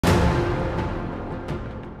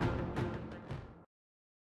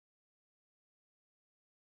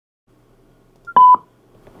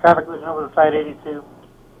Traffic collision over the side 82.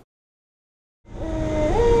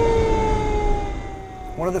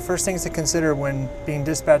 One of the first things to consider when being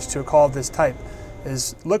dispatched to a call of this type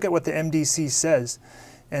is look at what the MDC says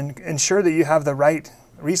and ensure that you have the right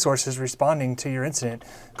resources responding to your incident.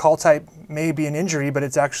 Call type may be an injury, but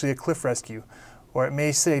it's actually a cliff rescue. Or it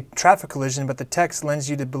may say traffic collision, but the text lends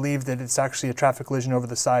you to believe that it's actually a traffic collision over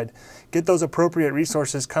the side. Get those appropriate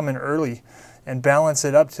resources coming early and balance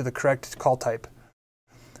it up to the correct call type.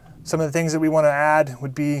 Some of the things that we want to add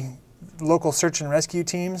would be local search and rescue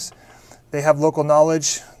teams. They have local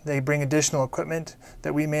knowledge. They bring additional equipment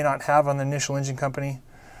that we may not have on the initial engine company.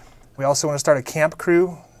 We also want to start a camp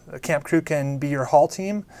crew. A camp crew can be your haul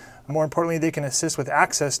team. More importantly, they can assist with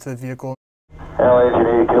access to the vehicle. LA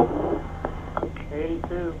 82.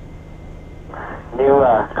 82. New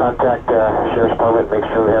contact Sheriff's Department, make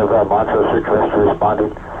sure we have Montrose Search and Rescue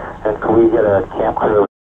responding, and can we get a camp crew?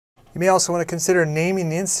 You may also want to consider naming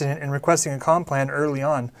the incident and requesting a comm plan early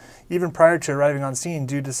on, even prior to arriving on scene,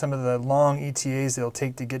 due to some of the long ETAs it'll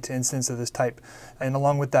take to get to incidents of this type, and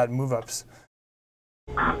along with that, move-ups.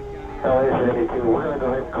 LA 82, we're going to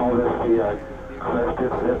go ahead and call this the crest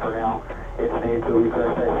incident for now. It's an 82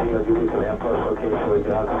 request IC, I'll give you command post location we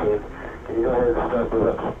got on scene. Can you go ahead and start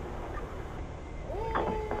move-ups?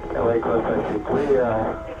 LA Crest IC, can we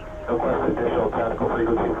request additional tactical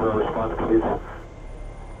frequency for a response, please?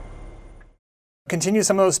 Continue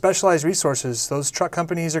some of those specialized resources. Those truck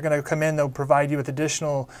companies are going to come in, they'll provide you with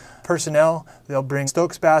additional personnel. They'll bring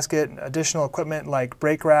Stokes basket, additional equipment like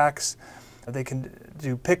brake racks. They can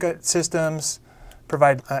do picket systems,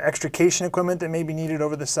 provide extrication equipment that may be needed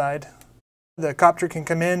over the side. The copter can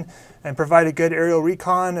come in and provide a good aerial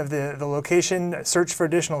recon of the location, search for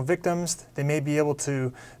additional victims. They may be able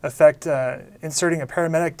to affect inserting a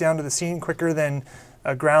paramedic down to the scene quicker than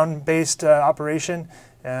a ground-based operation.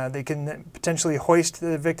 They can potentially hoist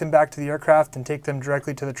the victim back to the aircraft and take them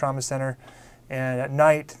directly to the trauma center. And at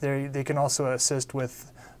night, they can also assist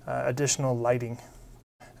with additional lighting.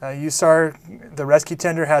 USAR, the rescue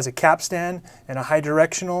tender, has a capstan and a high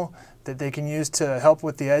directional that they can use to help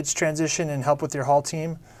with the edge transition and help with your haul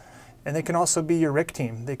team. And they can also be your RIC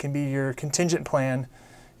team. They can be your contingent plan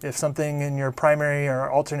if something in your primary or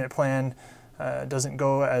alternate plan doesn't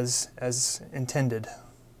go as intended.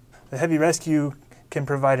 The heavy rescue can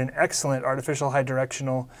provide an excellent artificial high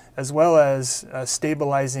directional as well as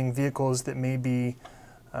stabilizing vehicles that may be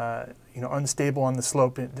unstable on the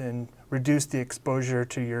slope and reduce the exposure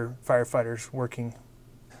to your firefighters working.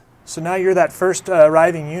 So now you're that first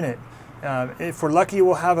arriving unit. If we're lucky,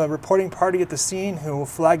 we'll have a reporting party at the scene who will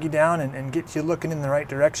flag you down and get you looking in the right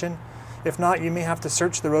direction. If not, you may have to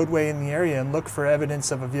search the roadway in the area and look for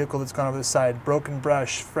evidence of a vehicle that's gone over the side, broken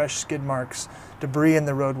brush, fresh skid marks, debris in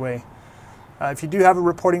the roadway. If you do have a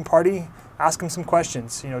reporting party, ask them some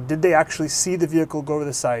questions. Did they actually see the vehicle go over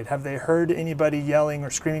the side? Have they heard anybody yelling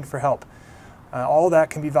or screaming for help? All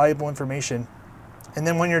that can be valuable information. And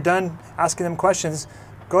then when you're done asking them questions,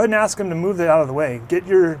 go ahead and ask them to move that out of the way. Get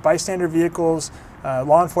your bystander vehicles,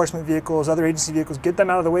 law enforcement vehicles, other agency vehicles, get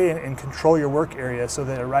them out of the way and control your work area so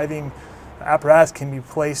that arriving apparatus can be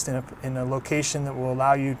placed in a location that will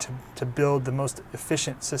allow you to build the most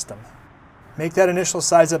efficient system. Make that initial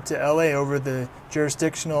size up to LA over the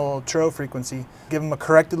jurisdictional Truro frequency. Give them a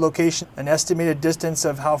corrected location, an estimated distance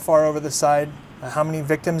of how far over the side, how many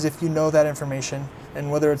victims if you know that information,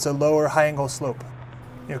 and whether it's a low or high angle slope.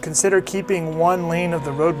 Consider keeping one lane of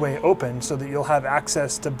the roadway open so that you'll have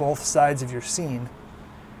access to both sides of your scene.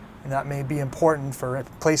 And that may be important for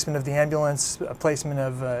placement of the ambulance, placement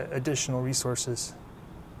of additional resources.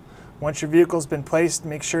 Once your vehicle's been placed,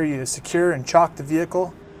 make sure you secure and chalk the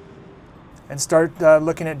vehicle and start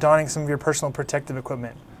looking at donning some of your personal protective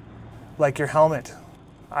equipment, like your helmet,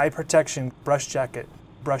 eye protection, brush jacket,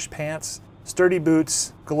 brush pants, sturdy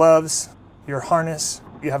boots, gloves, your harness.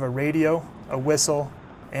 You have a radio, a whistle,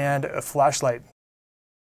 and a flashlight.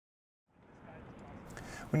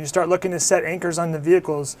 When you start looking to set anchors on the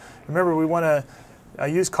vehicles, remember we want to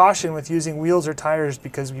use caution with using wheels or tires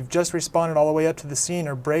because we've just responded all the way up to the scene.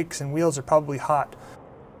 Our brakes and wheels are probably hot.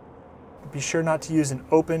 Be sure not to use an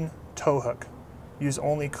open tow hook. Use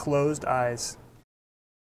only closed eyes.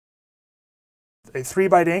 A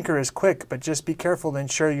 3-byte anchor is quick, but just be careful to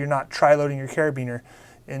ensure you're not tri-loading your carabiner.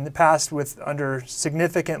 In the past, under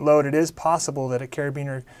significant load, it is possible that a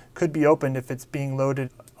carabiner could be opened if it's being loaded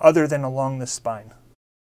other than along the spine.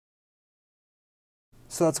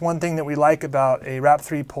 So that's one thing that we like about a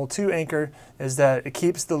RAP3 Pull 2 anchor is that it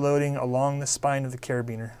keeps the loading along the spine of the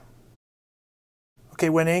carabiner. Okay,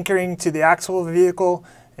 when anchoring to the axle of the vehicle,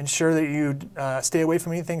 ensure that you stay away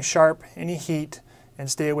from anything sharp, any heat, and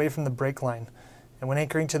stay away from the brake line. And when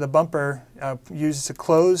anchoring to the bumper, use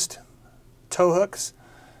closed tow hooks,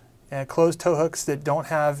 that don't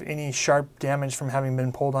have any sharp damage from having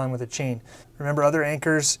been pulled on with a chain. Remember, other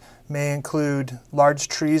anchors may include large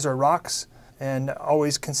trees or rocks, and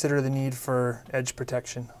always consider the need for edge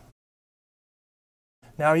protection.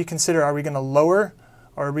 Now you consider, are we going to lower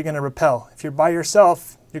or are we going to rappel? If you're by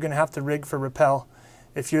yourself, you're going to have to rig for rappel.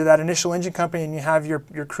 If you're that initial engine company and you have your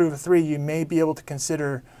crew of 3, you may be able to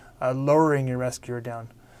consider lowering your rescuer down.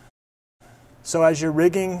 So as you're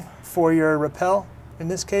rigging for your rappel, in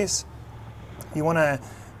this case, you want to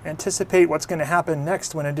anticipate what's going to happen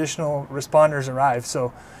next when additional responders arrive.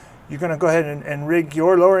 So you're going to go ahead and rig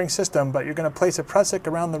your lowering system, but you're going to place a prusik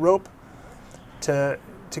around the rope to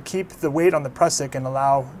keep the weight on the prusik and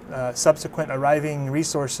allow subsequent arriving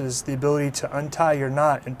resources the ability to untie your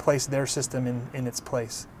knot and place their system in its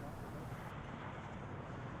place.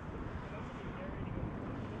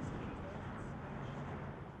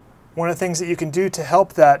 One of the things that you can do to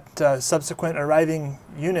help that subsequent arriving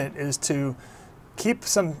unit is to keep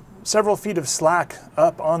several feet of slack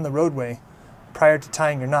up on the roadway prior to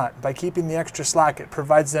tying your knot. By keeping the extra slack, it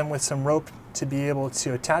provides them with some rope to be able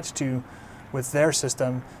to attach to with their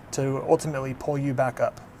system to ultimately pull you back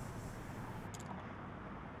up.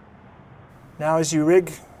 Now as you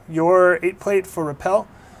rig your 8-plate for rappel,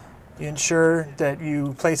 you ensure that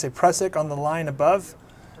you place a prusik on the line above.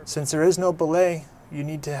 Since there is no belay, you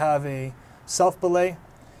need to have a self-belay,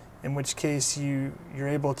 in which case you're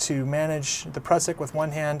able to manage the prusik with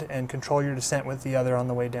one hand and control your descent with the other on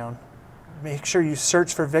the way down. Make sure you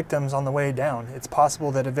search for victims on the way down. It's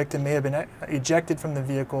possible that a victim may have been ejected from the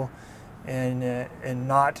vehicle and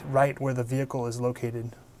not right where the vehicle is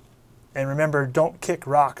located. And remember, don't kick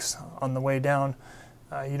rocks on the way down.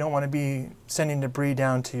 You don't want to be sending debris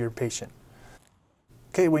down to your patient.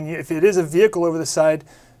 Okay, if it is a vehicle over the side,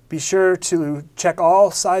 be sure to check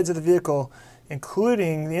all sides of the vehicle,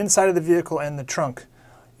 including the inside of the vehicle and the trunk.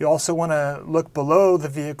 You also want to look below the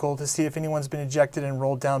vehicle to see if anyone's been ejected and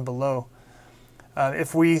rolled down below.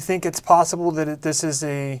 If we think it's possible that this is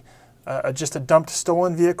just a dumped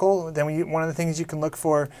stolen vehicle, then one of the things you can look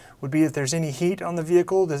for would be if there's any heat on the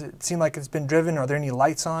vehicle. Does it seem like it's been driven? Are there any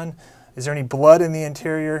lights on? Is there any blood in the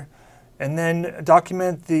interior? And then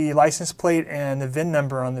document the license plate and the VIN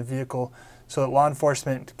number on the vehicle so that law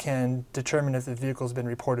enforcement can determine if the vehicle has been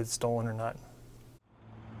reported stolen or not.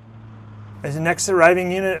 As the next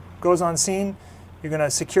arriving unit goes on scene, you're going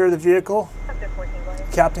to secure the vehicle. The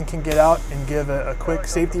captain can get out and give a quick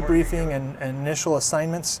safety briefing and initial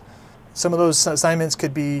assignments. Some of those assignments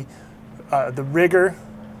could be the rigger,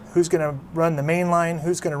 who's going to run the main line,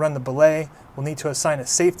 who's going to run the belay. We'll need to assign a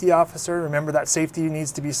safety officer. Remember, that safety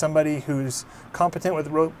needs to be somebody who's competent with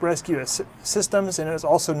rope rescue systems and is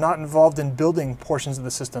also not involved in building portions of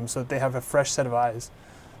the system so that they have a fresh set of eyes.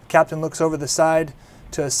 The captain looks over the side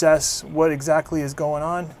to assess what exactly is going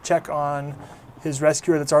on, check on his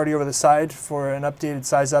rescuer that's already over the side for an updated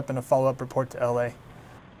size up and a follow-up report to LA.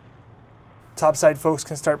 Topside folks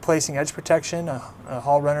can start placing edge protection. A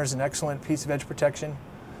haul runner is an excellent piece of edge protection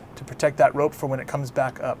to protect that rope for when it comes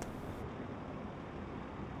back up.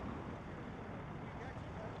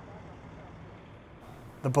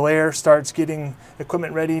 The belayer starts getting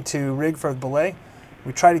equipment ready to rig for the belay.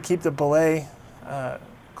 We try to keep the belay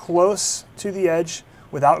close to the edge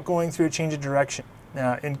without going through a change of direction.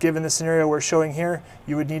 Now, given the scenario we're showing here,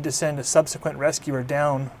 you would need to send a subsequent rescuer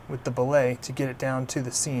down with the belay to get it down to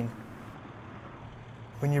the scene.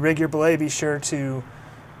 When you rig your belay, be sure to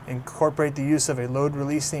incorporate the use of a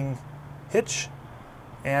load-releasing hitch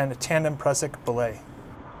and a tandem prusik belay.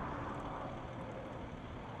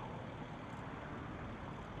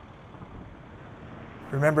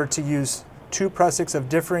 Remember to use 2 prusiks of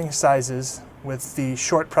differing sizes with the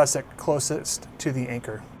short prusik closest to the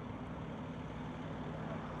anchor.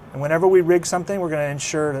 And whenever we rig something, we're going to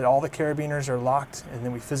ensure that all the carabiners are locked, and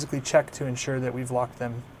then we physically check to ensure that we've locked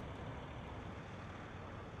them.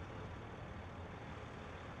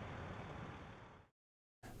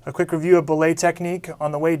 A quick review of belay technique.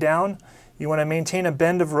 On the way down, you want to maintain a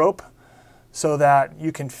bend of rope so that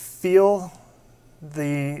you can feel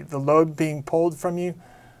the load being pulled from you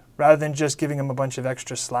rather than just giving them a bunch of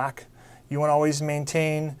extra slack. You want to always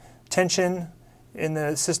maintain tension in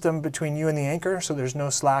the system between you and the anchor so there's no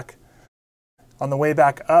slack. On the way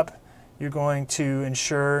back up, you're going to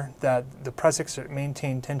ensure that the prusiks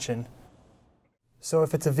maintain tension. So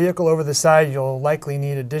if it's a vehicle over the side, you'll likely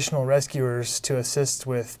need additional rescuers to assist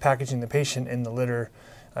with packaging the patient in the litter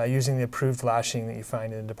using the approved lashing that you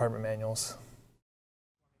find in the department manuals.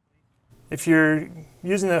 If you're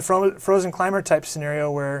using a frozen climber type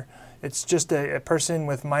scenario where it's just a person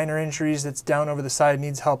with minor injuries that's down over the side,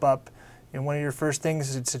 needs help up. And one of your first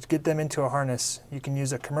things is to get them into a harness. You can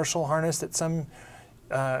use a commercial harness that some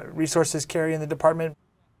resources carry in the department.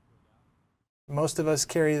 Most of us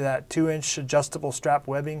carry that 2-inch adjustable strap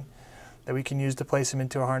webbing that we can use to place them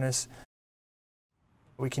into a harness.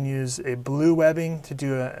 We can use a blue webbing to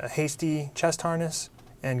do a hasty chest harness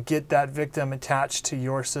and get that victim attached to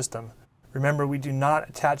your system. Remember, we do not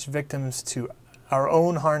attach victims to our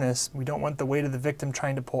own harness. We don't want the weight of the victim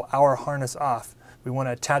trying to pull our harness off. We want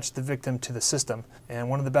to attach the victim to the system. And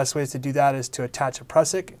one of the best ways to do that is to attach a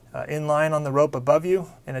prusik in line on the rope above you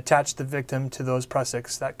and attach the victim to those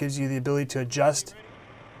prusiks. That gives you the ability to adjust.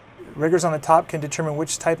 Riggers on the top can determine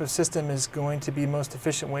which type of system is going to be the most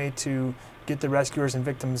efficient way to get the rescuers and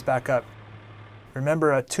victims back up.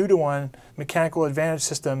 Remember, a 2-to-1 mechanical advantage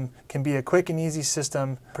system can be a quick and easy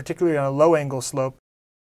system, particularly on a low angle slope.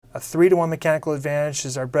 A 3-to-1 mechanical advantage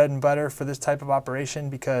is our bread and butter for this type of operation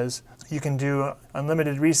because you can do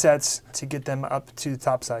unlimited resets to get them up to the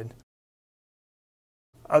top side.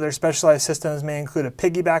 Other specialized systems may include a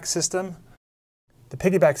piggyback system. The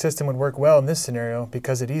piggyback system would work well in this scenario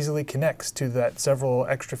because it easily connects to that several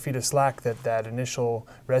extra feet of slack that initial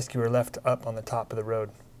rescuer left up on the top of the road.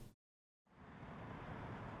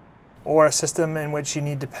 Or a system in which you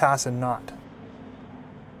need to pass a knot.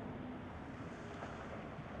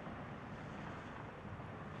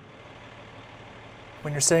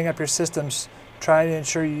 When you're setting up your systems, try to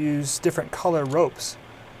ensure you use different color ropes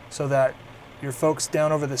so that your folks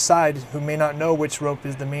down over the side who may not know which rope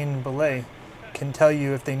is the main belay can tell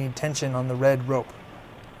you if they need tension on the red rope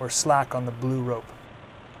or slack on the blue rope.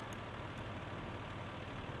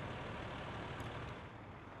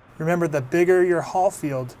 Remember, the bigger your haul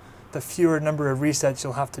field, the fewer number of resets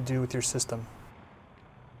you'll have to do with your system.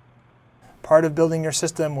 Part of building your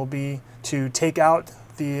system will be to take out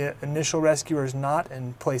the initial rescuer's knot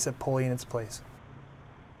and place a pulley in its place.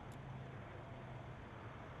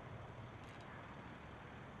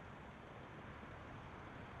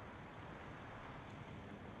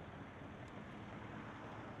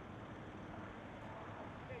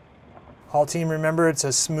 Haul team, remember, it's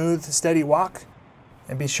a smooth, steady walk,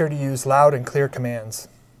 and be sure to use loud and clear commands.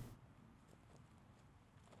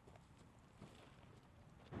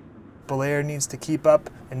 Belayer needs to keep up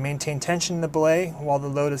and maintain tension in the belay while the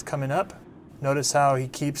load is coming up. Notice how he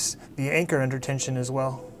keeps the anchor under tension as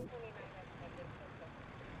well.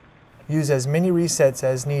 Use as many resets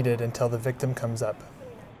as needed until the victim comes up.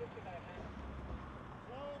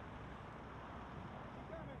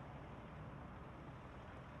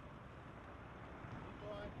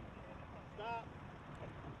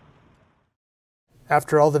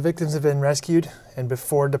 After all the victims have been rescued and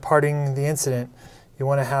before departing the incident, you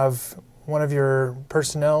want to have one of your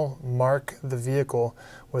personnel mark the vehicle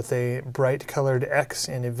with a bright colored X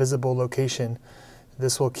in a visible location.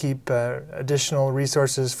 This will keep additional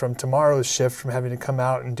resources from tomorrow's shift from having to come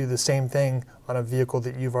out and do the same thing on a vehicle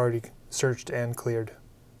that you've already searched and cleared.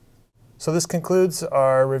 So this concludes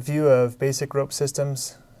our review of basic rope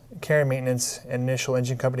systems, carrier maintenance, and initial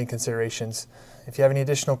engine company considerations. If you have any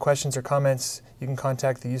additional questions or comments, you can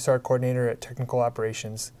contact the USAR coordinator at Technical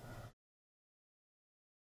Operations.